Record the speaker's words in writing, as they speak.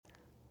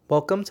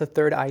Welcome to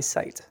Third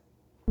Eyesight.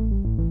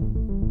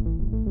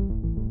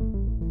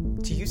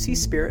 Do you see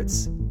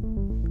spirits?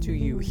 Do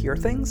you hear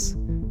things?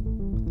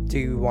 Do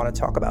you want to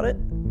talk about it?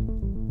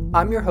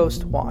 I'm your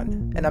host,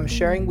 Juan, and I'm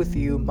sharing with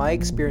you my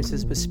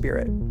experiences with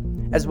spirit,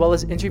 as well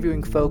as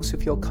interviewing folks who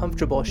feel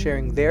comfortable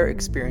sharing their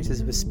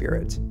experiences with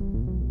spirit.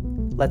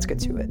 Let's get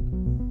to it.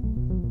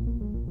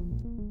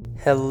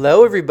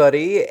 Hello,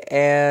 everybody,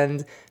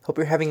 and hope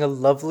you're having a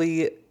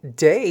lovely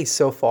day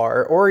so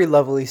far, or a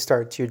lovely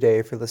start to your day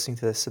if you're listening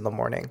to this in the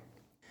morning.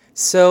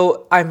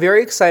 So I'm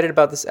very excited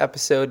about this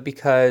episode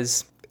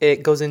because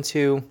it goes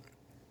into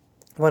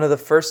one of the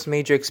first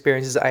major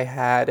experiences I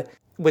had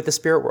with the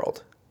spirit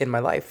world in my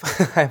life,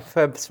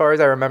 as far as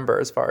I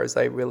remember, as far as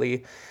I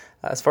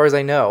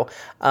know.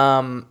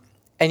 And,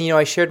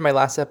 I shared in my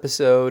last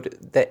episode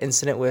that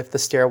incident with the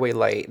stairway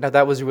light. Now,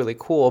 that was really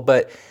cool,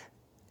 but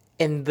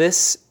in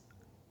this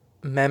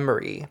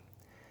memory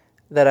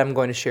that I'm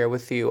going to share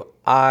with you,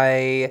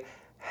 I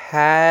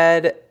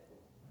had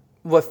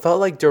what felt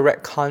like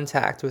direct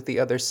contact with the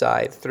other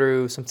side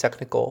through some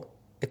technical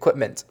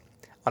equipment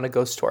on a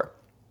ghost tour.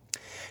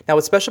 Now,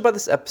 what's special about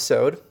this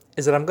episode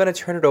is that I'm going to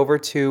turn it over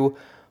to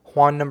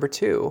Juan number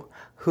 2,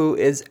 who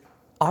is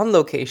on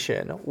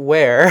location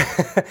where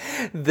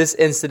this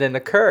incident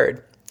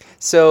occurred.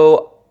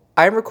 So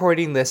I'm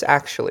recording this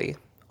actually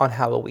on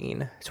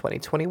Halloween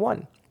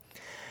 2021.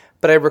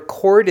 But I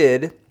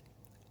recorded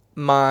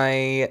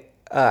my,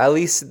 at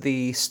least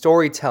the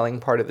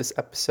storytelling part of this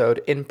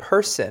episode in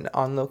person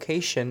on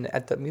location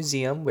at the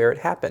museum where it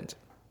happened.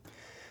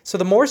 So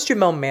the Morris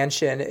Jumel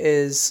Mansion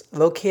is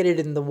located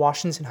in the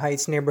Washington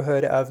Heights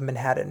neighborhood of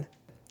Manhattan.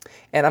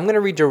 And I'm going to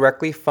read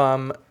directly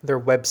from their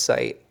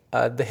website,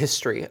 the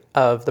history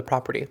of the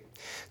property.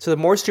 So the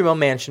Morris Jumel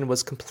Mansion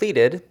was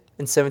completed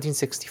in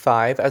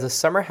 1765 as a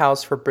summer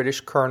house for British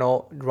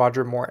Colonel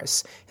Roger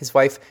Morris, his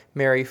wife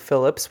Mary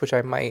Phillips, which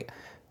I might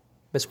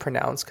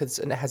mispronounce because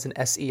it has an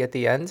S-E at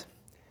the end,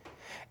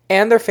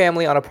 and their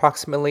family on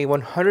approximately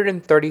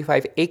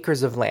 135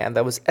 acres of land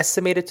that was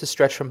estimated to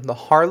stretch from the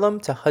Harlem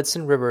to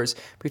Hudson Rivers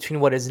between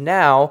what is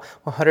now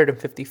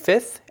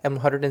 155th and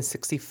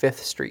 165th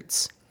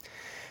Streets.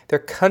 Their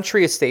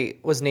country estate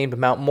was named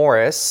Mount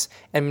Morris,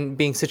 and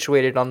being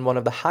situated on one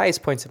of the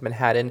highest points of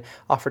Manhattan,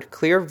 offered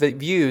clear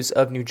views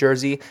of New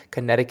Jersey,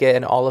 Connecticut,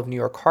 and all of New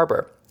York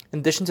Harbor. In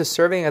addition to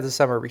serving as a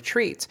summer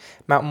retreat,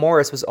 Mount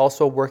Morris was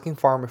also a working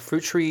farm of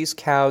fruit trees,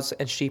 cows,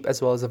 and sheep,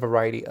 as well as a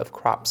variety of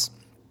crops.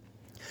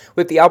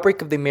 With the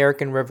outbreak of the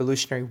American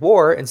Revolutionary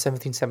War in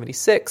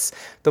 1776,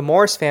 the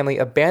Morris family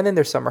abandoned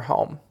their summer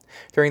home.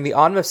 During the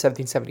autumn of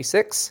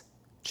 1776,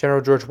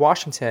 General George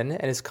Washington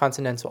and his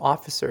Continental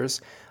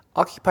officers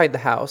occupied the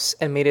house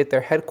and made it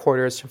their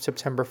headquarters from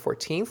September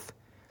 14th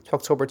to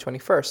October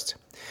 21st.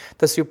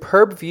 The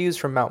superb views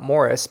from Mount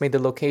Morris made the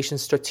location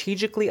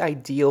strategically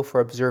ideal for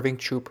observing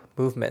troop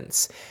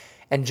movements,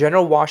 and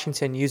General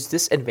Washington used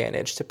this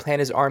advantage to plan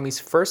his army's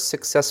first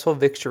successful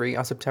victory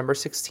on September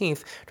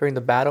 16th during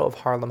the Battle of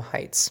Harlem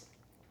Heights.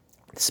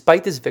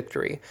 Despite this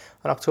victory,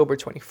 on October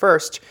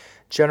 21st,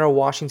 General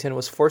Washington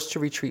was forced to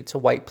retreat to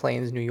White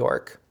Plains, New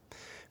York.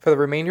 For the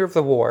remainder of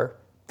the war,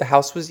 the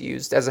house was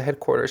used as a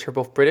headquarters for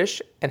both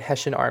British and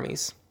Hessian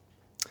armies.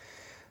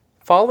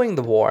 Following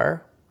the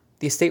war,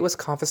 the estate was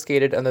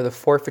confiscated under the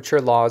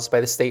forfeiture laws by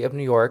the state of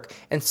New York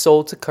and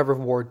sold to cover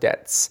war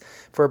debts.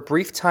 For a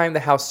brief time, the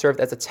house served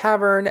as a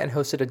tavern and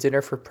hosted a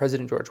dinner for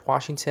President George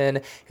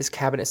Washington, his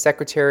cabinet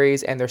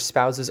secretaries, and their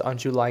spouses on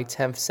July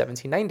 10,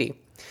 1790.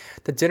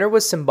 The dinner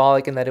was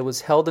symbolic in that it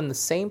was held in the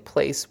same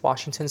place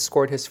Washington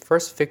scored his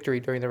first victory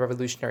during the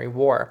Revolutionary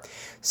War.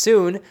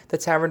 Soon, the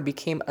tavern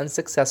became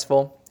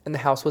unsuccessful, and the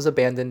house was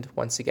abandoned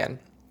once again.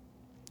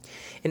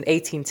 In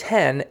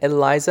 1810,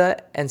 Eliza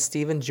and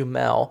Stephen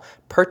Jumel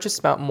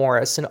purchased Mount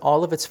Morris and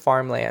all of its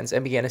farmlands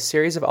and began a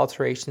series of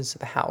alterations to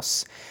the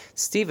house.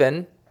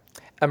 Stephen,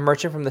 a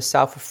merchant from the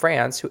south of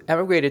France who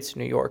emigrated to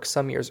New York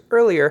some years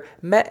earlier,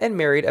 met and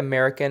married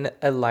American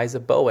Eliza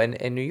Bowen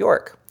in New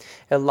York.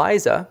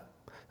 Eliza,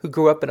 who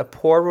grew up in a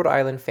poor Rhode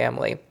Island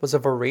family, was a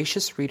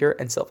voracious reader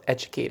and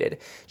self-educated.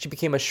 She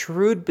became a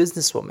shrewd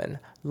businesswoman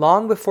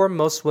long before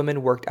most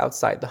women worked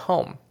outside the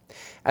home.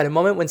 At a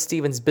moment when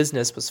Stephen's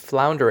business was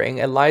floundering,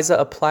 Eliza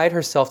applied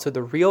herself to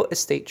the real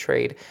estate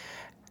trade,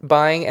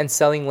 buying and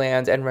selling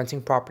land and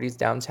renting properties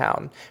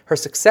downtown. Her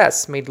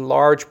success made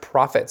large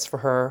profits for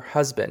her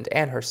husband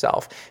and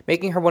herself,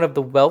 making her one of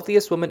the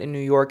wealthiest women in New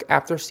York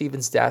after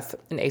Stephen's death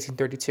in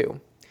 1832.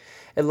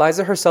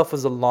 Eliza herself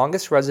was the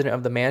longest resident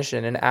of the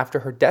mansion, and after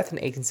her death in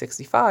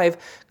 1865,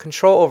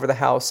 control over the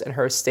house and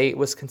her estate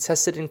was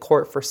contested in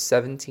court for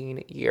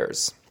 17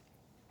 years.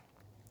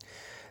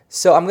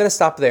 So I'm going to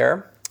stop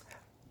there.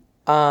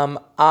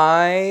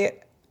 I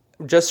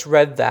just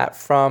read that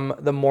from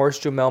the Morris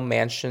Jumel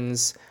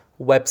Mansion's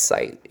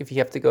website. If you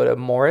have to go to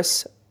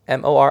Morris,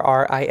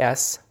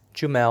 Morris,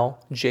 Jumel,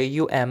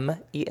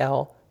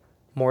 Jumel,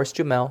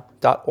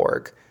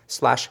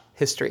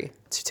 morrisjumel.org/history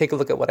to take a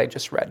look at what I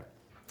just read.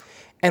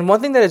 And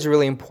one thing that is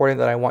really important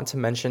that I want to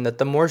mention that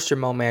the Morris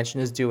Jumel Mansion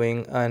is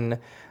doing an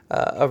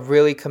a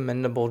really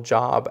commendable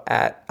job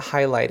at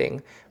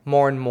highlighting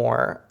more and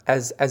more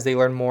as they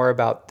learn more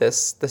about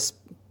this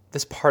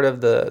part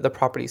of the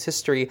property's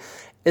history,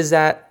 is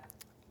that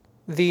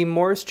the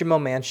Morris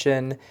Jumel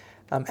Mansion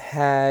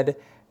had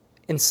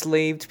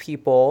enslaved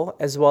people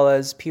as well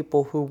as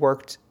people who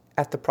worked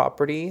at the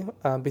property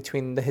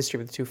between the history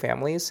of the two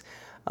families,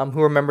 who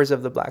were members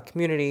of the Black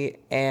community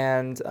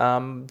and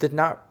did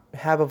not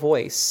have a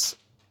voice.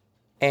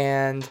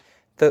 And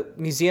the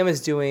museum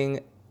is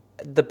doing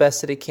the best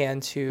that it can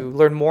to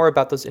learn more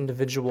about those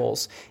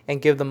individuals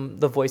and give them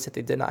the voice that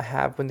they did not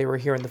have when they were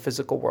here in the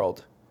physical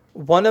world.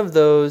 One of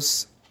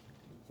those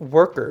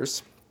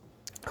workers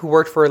who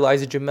worked for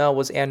Eliza Jumel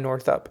was Anne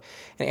Northup.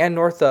 And Anne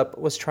Northup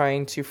was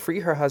trying to free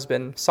her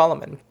husband,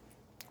 Solomon.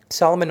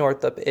 Solomon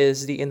Northup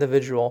is the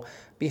individual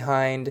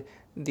behind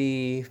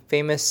the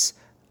famous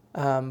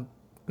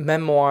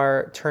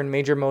memoir turned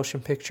major motion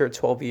picture,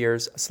 12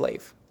 Years a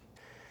Slave.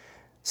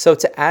 So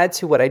to add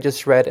to what I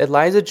just read,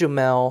 Eliza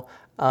Jumel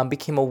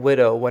became a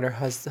widow when her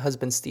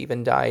husband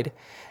Stephen died.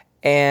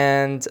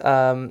 And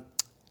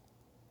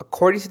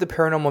according to the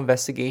Paranormal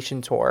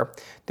Investigation Tour,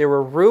 there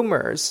were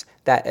rumors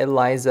that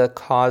Eliza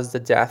caused the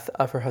death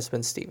of her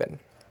husband Stephen.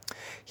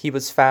 He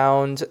was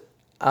found,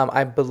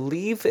 I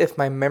believe, if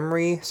my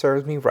memory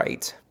serves me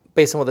right,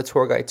 based on what the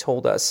tour guide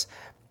told us,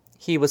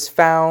 he was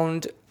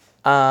found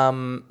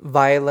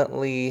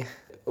violently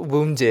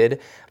wounded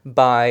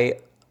by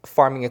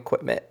farming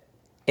equipment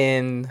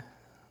in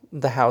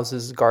the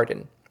house's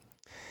garden.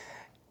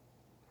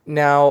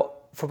 Now,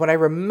 from what I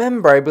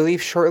remember, I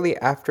believe shortly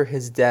after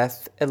his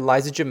death,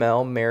 Eliza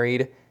Jumel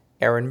married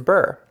Aaron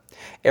Burr.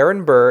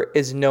 Aaron Burr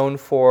is known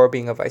for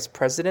being a vice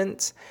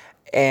president,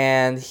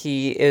 and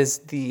he is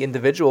the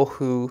individual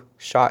who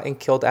shot and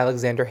killed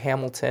Alexander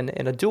Hamilton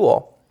in a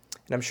duel.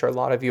 And I'm sure a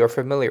lot of you are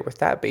familiar with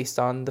that based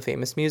on the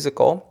famous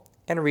musical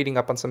and reading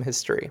up on some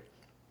history.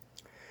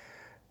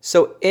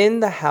 So in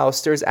the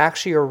house, there's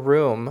actually a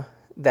room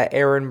that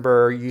Aaron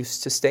Burr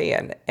used to stay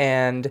in.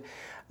 And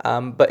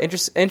but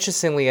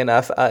interestingly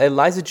enough,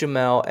 Eliza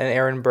Jumel and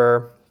Aaron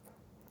Burr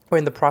were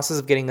in the process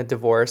of getting a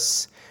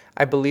divorce.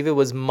 I believe it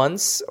was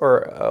months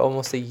or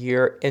almost a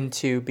year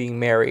into being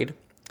married.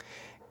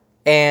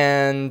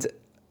 And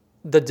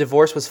the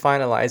divorce was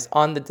finalized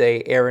on the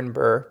day Aaron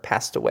Burr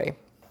passed away.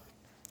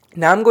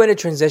 Now I'm going to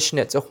transition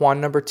it to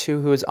Juan number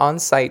 2, who is on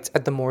site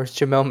at the Morris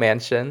Jumel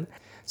Mansion.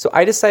 So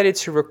I decided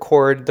to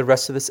record the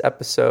rest of this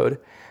episode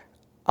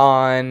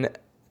on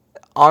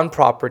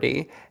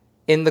property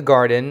in the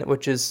garden,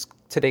 which is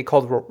today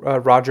called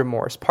Roger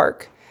Morris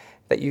Park,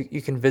 that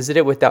you can visit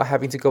it without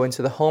having to go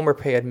into the home or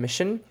pay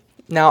admission.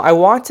 Now, I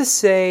want to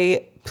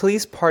say,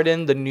 please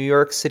pardon the New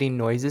York City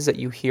noises that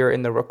you hear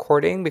in the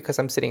recording because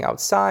I'm sitting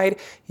outside.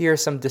 You hear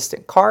some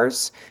distant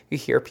cars. You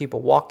hear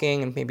people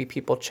walking and maybe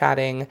people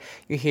chatting.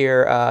 You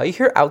hear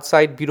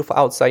outside, beautiful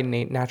outside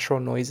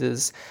natural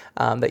noises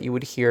that you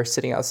would hear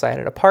sitting outside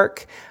at a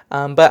park.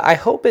 But I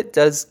hope it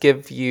does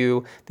give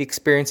you the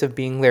experience of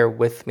being there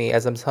with me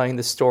as I'm telling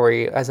the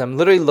story, as I'm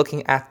literally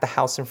looking at the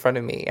house in front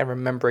of me and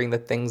remembering the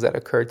things that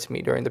occurred to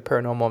me during the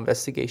Paranormal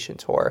Investigation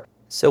Tour.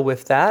 So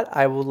with that,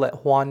 I will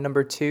let Juan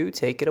number 2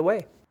 take it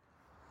away.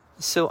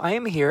 So I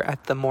am here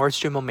at the Morris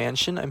Jumel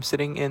Mansion. I'm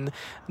sitting in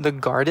the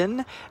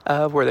garden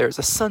where there's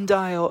a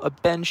sundial, a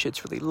bench.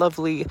 It's really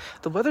lovely.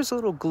 The weather's a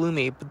little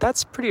gloomy, but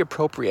that's pretty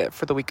appropriate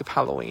for the week of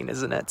Halloween,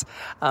 isn't it?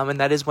 And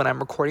that is when I'm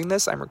recording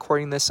this. I'm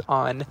recording this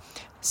on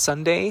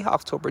Sunday,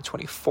 October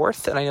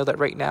 24th, and I know that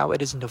right now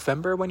it is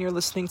November when you're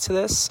listening to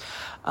this.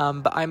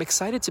 But I'm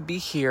excited to be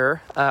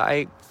here.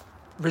 I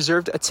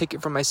reserved a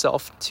ticket for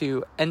myself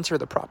to enter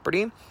the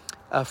property.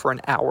 For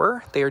an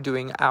hour. They are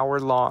doing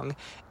hour-long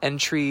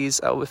entries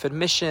with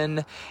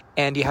admission,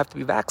 and you have to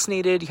be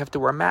vaccinated, you have to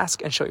wear a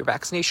mask and show your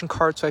vaccination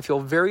card, so I feel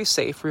very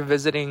safe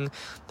revisiting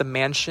the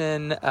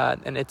mansion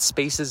and its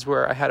spaces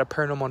where I had a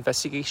paranormal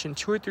investigation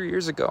 2 or 3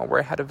 years ago, where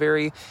I had a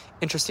very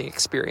interesting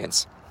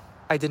experience.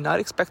 I did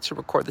not expect to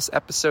record this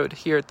episode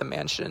here at the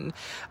mansion.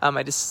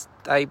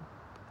 I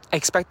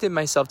expected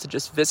myself to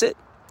just visit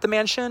the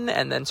mansion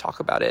and then talk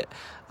about it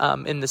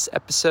in this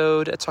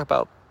episode. I talk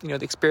about the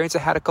experience I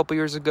had a couple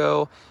years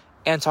ago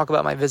and talk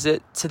about my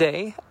visit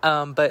today.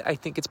 But I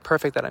think it's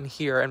perfect that I'm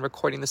here and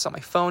recording this on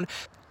my phone.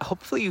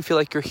 Hopefully you feel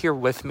like you're here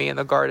with me in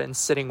the garden,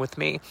 sitting with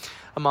me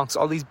amongst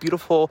all these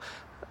beautiful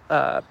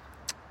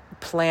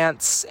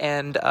plants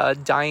and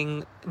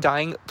dying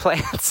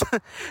plants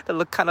that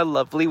look kind of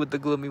lovely with the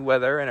gloomy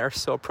weather and are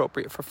so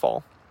appropriate for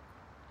fall.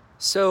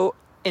 So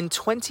in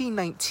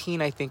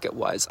 2019, I think it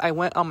was, I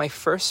went on my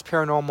first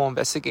paranormal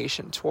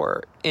investigation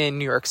tour in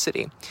New York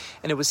City,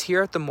 and it was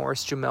here at the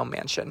Morris Jumel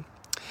Mansion.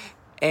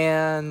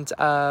 And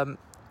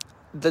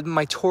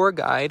my tour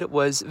guide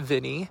was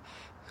Vinny,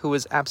 who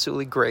was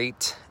absolutely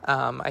great.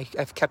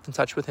 I've kept in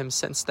touch with him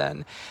since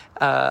then,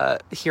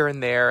 here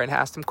and there, and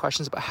asked him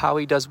questions about how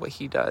he does what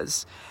he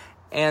does.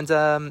 And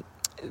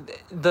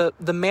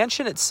the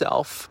mansion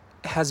itself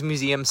has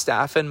museum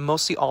staff, and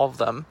mostly all of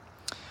them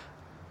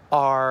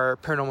are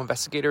paranormal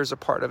investigators, are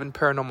part of a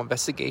paranormal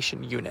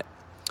investigation unit.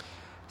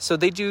 So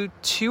they do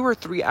 2 or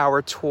 3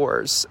 hour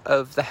tours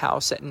of the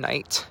house at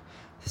night,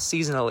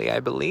 seasonally, I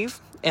believe.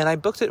 And I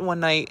booked it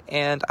one night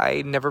and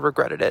I never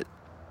regretted it.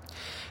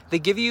 They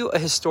give you the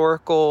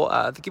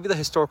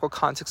historical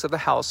context of the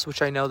house,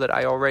 which I know that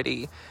I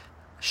already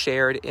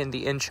shared in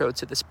the intro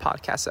to this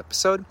podcast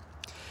episode.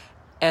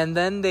 And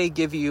then they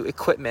give you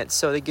equipment.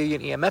 So they give you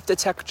an EMF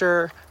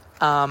detector.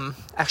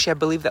 Actually, I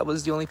believe that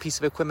was the only piece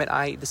of equipment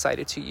I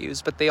decided to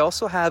use. But they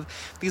also have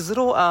these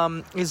little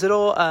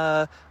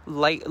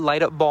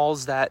light up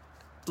balls that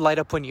light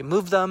up when you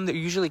move them. They're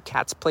usually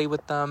cats play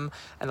with them,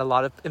 and a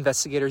lot of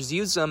investigators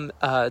use them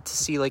to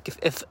see like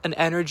if an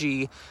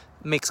energy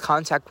makes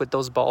contact with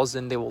those balls,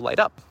 then they will light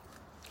up.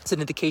 It's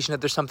an indication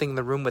that there's something in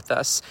the room with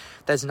us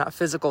that is not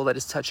physical that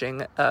is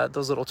touching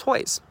those little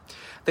toys.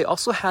 They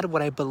also had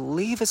what I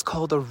believe is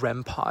called a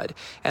REM pod,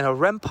 and a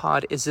REM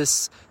pod is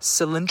this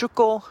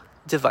cylindrical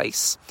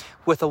device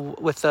with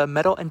a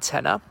metal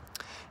antenna,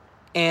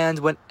 and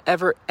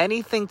whenever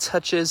anything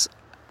touches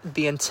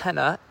the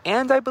antenna,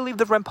 and I believe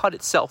the REM pod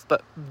itself,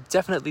 but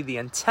definitely the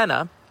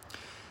antenna,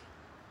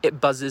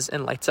 it buzzes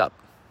and lights up.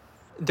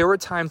 There were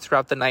times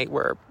throughout the night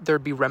where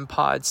there'd be REM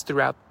pods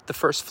throughout the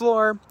first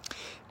floor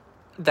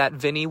that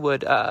Vinny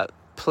would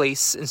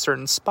place in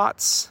certain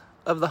spots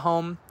of the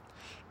home.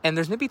 And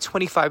there's maybe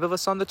 25 of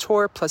us on the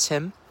tour, plus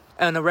him.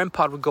 And a REM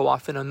pod would go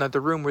off in another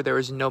room where there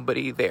was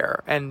nobody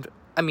there. And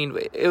I mean,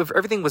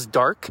 everything was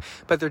dark,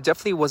 but there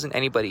definitely wasn't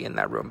anybody in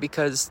that room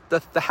because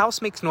the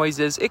house makes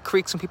noises. It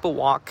creaks when people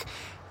walk.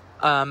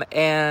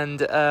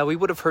 And we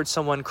would have heard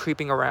someone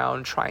creeping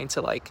around trying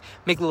to like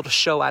make a little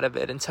show out of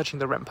it and touching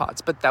the REM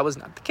pods, but that was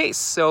not the case.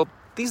 So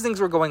these things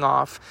were going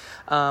off.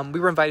 We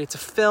were invited to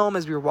film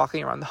as we were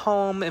walking around the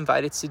home,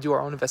 invited to do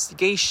our own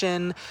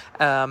investigation,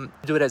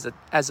 do it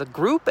as a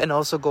group, and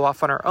also go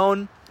off on our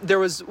own. There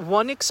was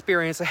one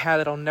experience I had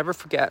that I'll never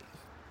forget.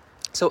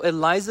 So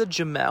Eliza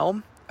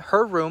Jamel,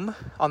 her room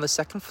on the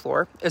second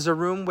floor is a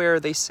room where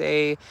they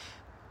say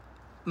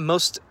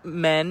most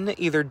men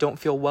either don't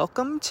feel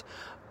welcomed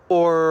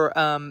or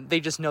they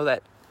just know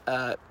that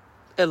that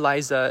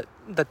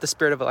the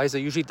spirit of Eliza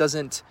usually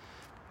doesn't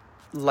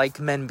like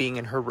men being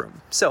in her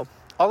room. So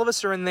all of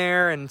us are in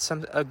there, and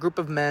a group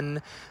of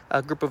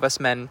us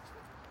men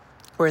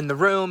were in the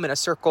room in a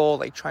circle,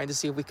 like trying to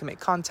see if we can make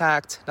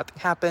contact. Nothing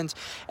happened.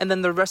 And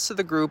then the rest of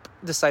the group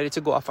decided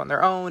to go off on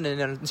their own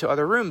and into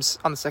other rooms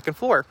on the second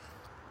floor.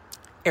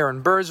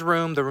 Aaron Burr's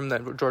room, the room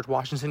that George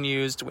Washington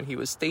used when he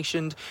was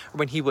stationed, or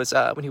when he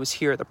was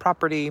here at the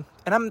property.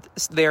 And I'm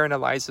there in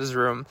Eliza's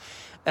room,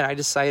 and I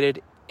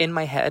decided in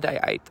my head,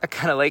 I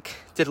kind of like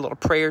did a little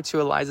prayer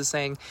to Eliza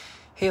saying,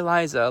 "Hey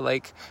Eliza,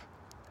 like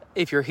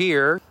if you're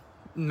here,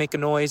 make a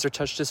noise or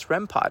touch this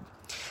REM pod."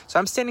 So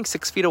I'm standing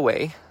 6 feet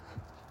away,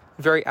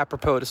 very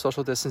apropos to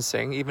social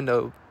distancing, even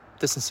though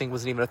distancing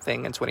wasn't even a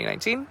thing in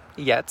 2019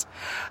 yet.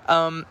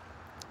 And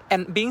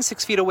being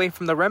 6 feet away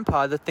from the REM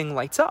pod, the thing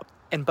lights up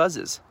and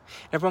buzzes.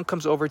 Everyone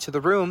comes over to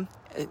the room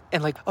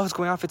and like, "Oh, it's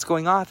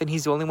going off. And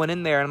he's the only one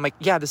in there. And I'm like,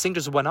 "Yeah, this thing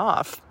just went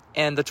off."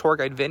 And the tour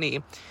guide,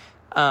 Vinny,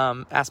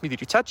 asked me, "Did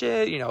you touch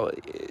it? You know,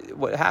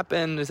 what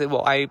happened?" I said,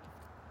 "Well,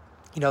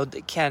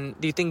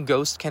 do you think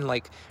ghosts can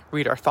like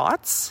read our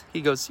thoughts?"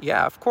 He goes,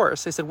 "Yeah, of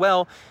course." I said,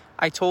 "Well,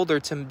 I told her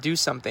to do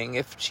something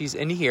if she's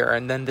in here,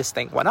 and then this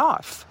thing went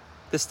off.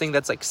 This thing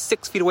that's like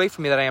 6 feet away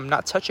from me that I am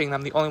not touching.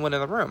 I'm the only one in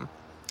the room."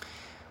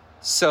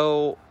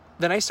 So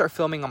then I start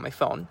filming on my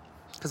phone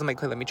because I'm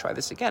like, "Let me try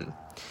this again."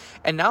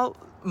 And now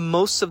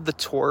most of the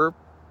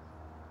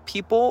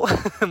people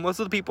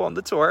on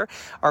the tour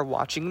are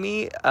watching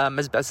me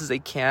as best as they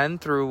can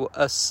through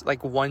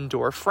like one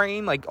door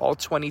frame, like all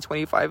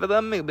 25 of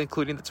them,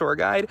 including the tour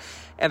guide.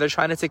 And they're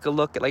trying to take a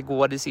look at like,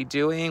 what is he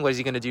doing? What is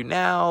he going to do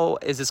now?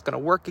 Is this going to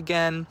work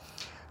again?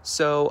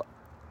 So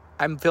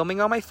I'm filming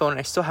on my phone, and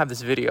I still have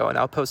this video, and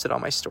I'll post it on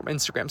my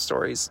Instagram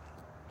stories.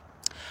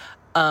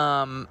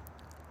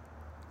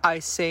 I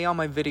say on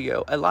my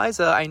video,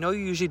 "Eliza, I know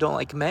you usually don't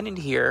like men in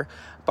here,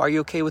 but are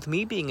you okay with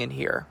me being in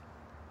here?"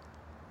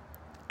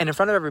 And in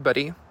front of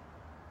everybody,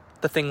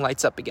 the thing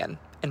lights up again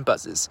and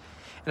buzzes.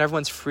 And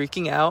everyone's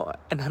freaking out.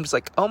 And I'm just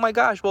like, "Oh my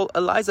gosh, well,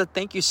 Eliza,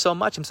 thank you so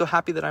much. I'm so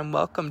happy that I'm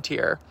welcomed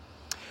here."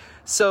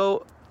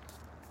 So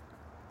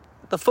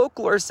the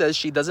folklore says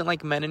she doesn't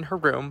like men in her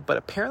room, but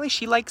apparently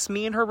she likes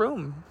me in her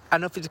room. I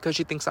don't know if it's because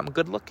she thinks I'm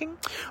good looking,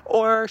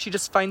 or she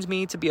just finds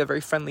me to be a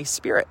very friendly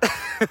spirit.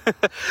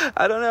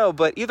 I don't know,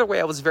 but either way,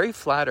 I was very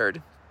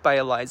flattered by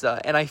Eliza,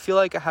 and I feel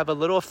like I have a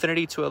little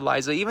affinity to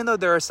Eliza, even though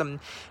there are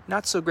some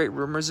not so great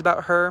rumors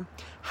about her.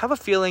 I have a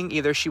feeling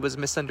either she was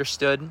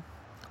misunderstood,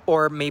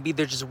 or maybe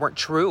they just weren't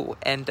true,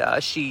 and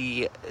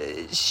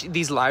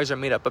these lies are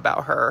made up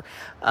about her.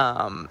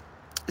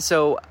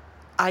 So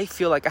I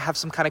feel like I have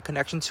some kind of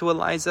connection to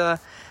Eliza,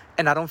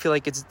 and I don't feel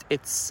like it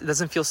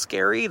doesn't feel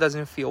scary, it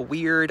doesn't feel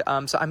weird.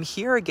 So I'm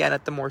here again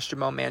at the Morris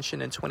Jamel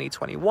Mansion in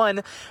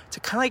 2021 to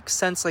kind of like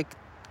sense like,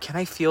 can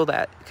I feel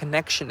that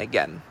connection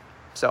again?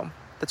 So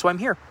that's why I'm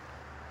here.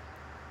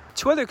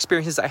 2 other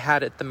experiences I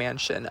had at the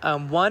mansion.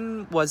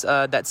 One was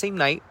that same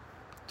night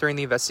during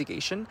the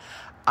investigation,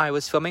 I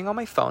was filming on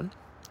my phone,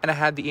 and I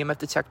had the EMF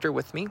detector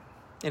with me,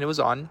 and it was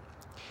on.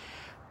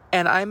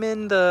 And I'm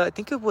in the, I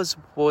think it was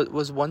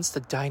once the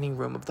dining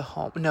room of the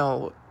home.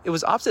 No, it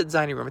was opposite the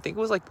dining room. I think it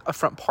was like a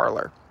front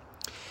parlor.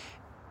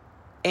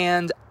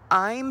 And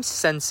I'm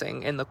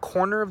sensing in the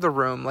corner of the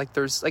room, like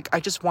there's, like, I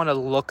just want to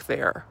look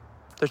there.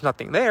 There's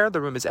nothing there.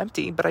 The room is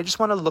empty, but I just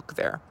want to look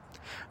there.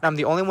 And I'm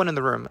the only one in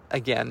the room.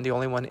 Again, the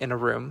only one in a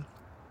room.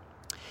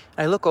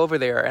 And I look over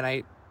there, and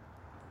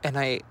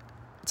I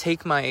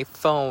take my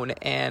phone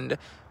and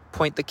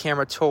point the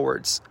camera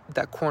towards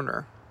that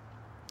corner.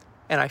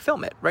 And I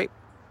film it, right?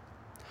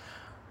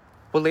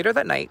 Well, later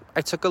that night,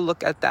 I took a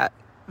look at that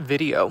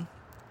video.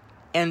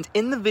 And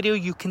in the video,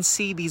 you can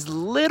see these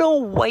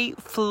little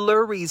white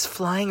flurries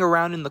flying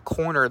around in the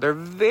corner. They're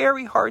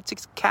very hard to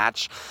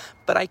catch,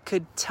 but I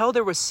could tell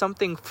there was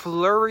something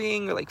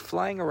flurrying or like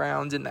flying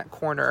around in that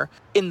corner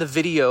in the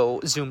video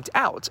zoomed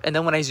out. And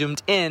then when I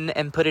zoomed in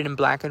and put it in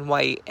black and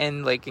white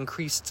and like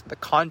increased the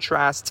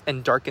contrast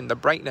and darkened the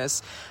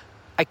brightness,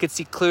 I could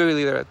see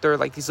clearly there are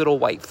like these little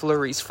white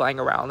flurries flying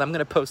around. I'm going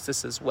to post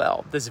this as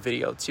well, this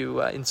video to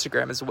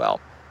Instagram as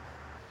well.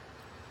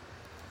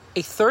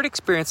 A third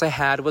experience I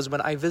had was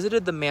when I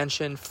visited the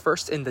mansion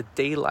first in the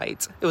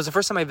daylight. It was the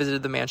first time I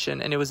visited the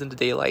mansion, and it was in the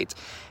daylight.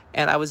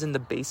 And I was in the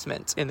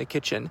basement, in the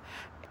kitchen.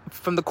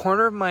 From the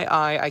corner of my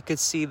eye, I could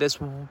see this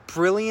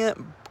brilliant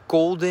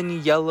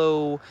golden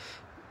yellow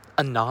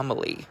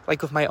anomaly,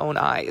 like with my own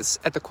eyes,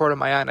 at the corner of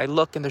my eye. And I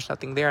look, and there's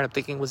nothing there. And I'm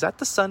thinking, was that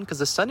the sun? Because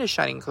the sun is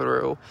shining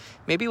through.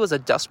 Maybe it was a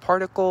dust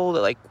particle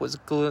that like was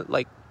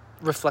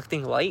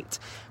reflecting light.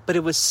 But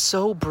it was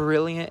so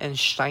brilliant and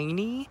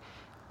shiny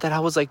that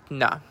I was like,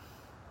 nah.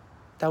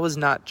 That was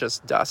not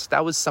just dust.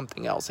 That was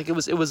something else. Like it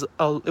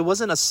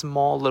wasn't a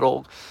small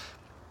little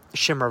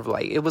shimmer of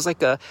light. It was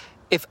like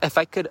if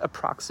I could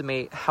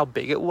approximate how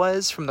big it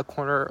was from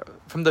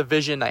the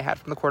vision I had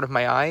from the corner of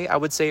my eye, I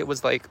would say it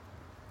was like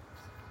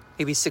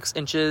maybe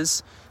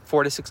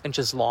 4 to 6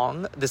 inches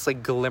long. This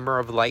like glimmer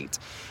of light.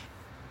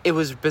 It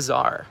was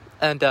bizarre.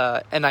 And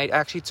I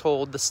actually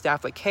told the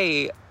staff, like,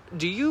 hey,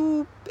 do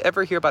you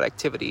ever hear about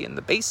activity in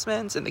the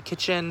basement, in the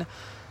kitchen?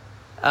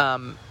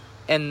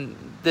 And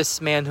this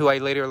man, who I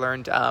later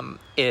learned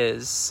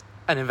is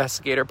an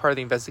investigator, part of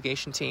the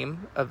investigation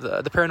team of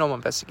the paranormal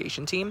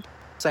investigation team.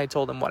 So I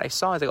told him what I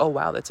saw. I was like, oh,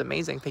 wow, that's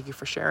amazing. Thank you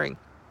for sharing.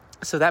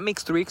 So that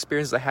makes 3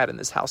 experiences I had in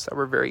this house that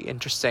were very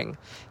interesting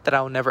that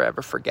I'll never,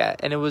 ever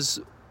forget. And it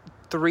was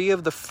 3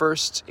 of the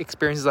first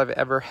experiences I've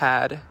ever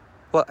had.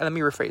 Well, let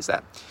me rephrase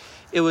that.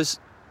 It was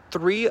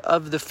 3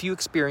 of the few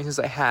experiences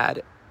I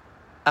had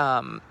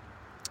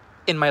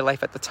in my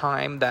life at the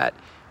time that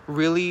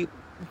really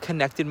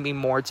connected me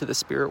more to the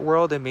spirit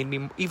world and made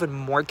me even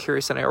more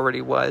curious than I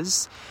already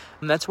was.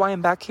 And that's why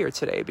I'm back here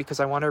today,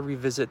 because I want to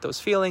revisit those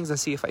feelings and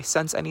see if I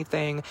sense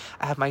anything.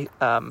 I have my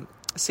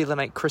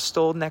selenite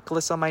crystal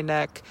necklace on my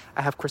neck.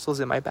 I have crystals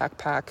in my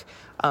backpack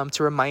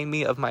to remind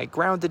me of my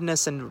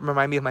groundedness and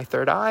remind me of my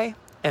third eye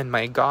and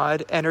my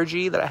God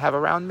energy that I have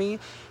around me.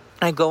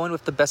 I go in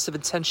with the best of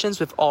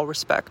intentions, with all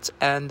respect.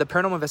 And the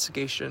paranormal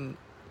investigation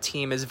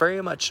team is very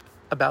much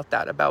about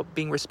that, about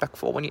being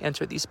respectful when you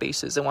enter these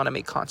spaces and want to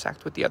make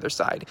contact with the other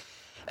side.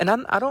 And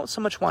I don't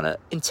so much want to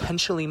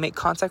intentionally make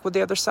contact with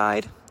the other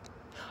side.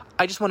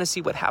 I just want to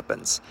see what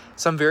happens.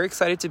 So I'm very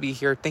excited to be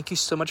here. Thank you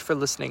so much for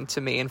listening to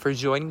me and for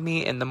joining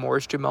me in the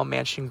Morris Jumel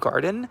Mansion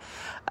garden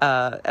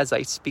as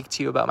I speak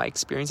to you about my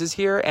experiences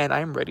here. And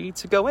I'm ready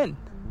to go in.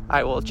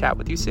 I will chat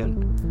with you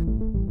soon.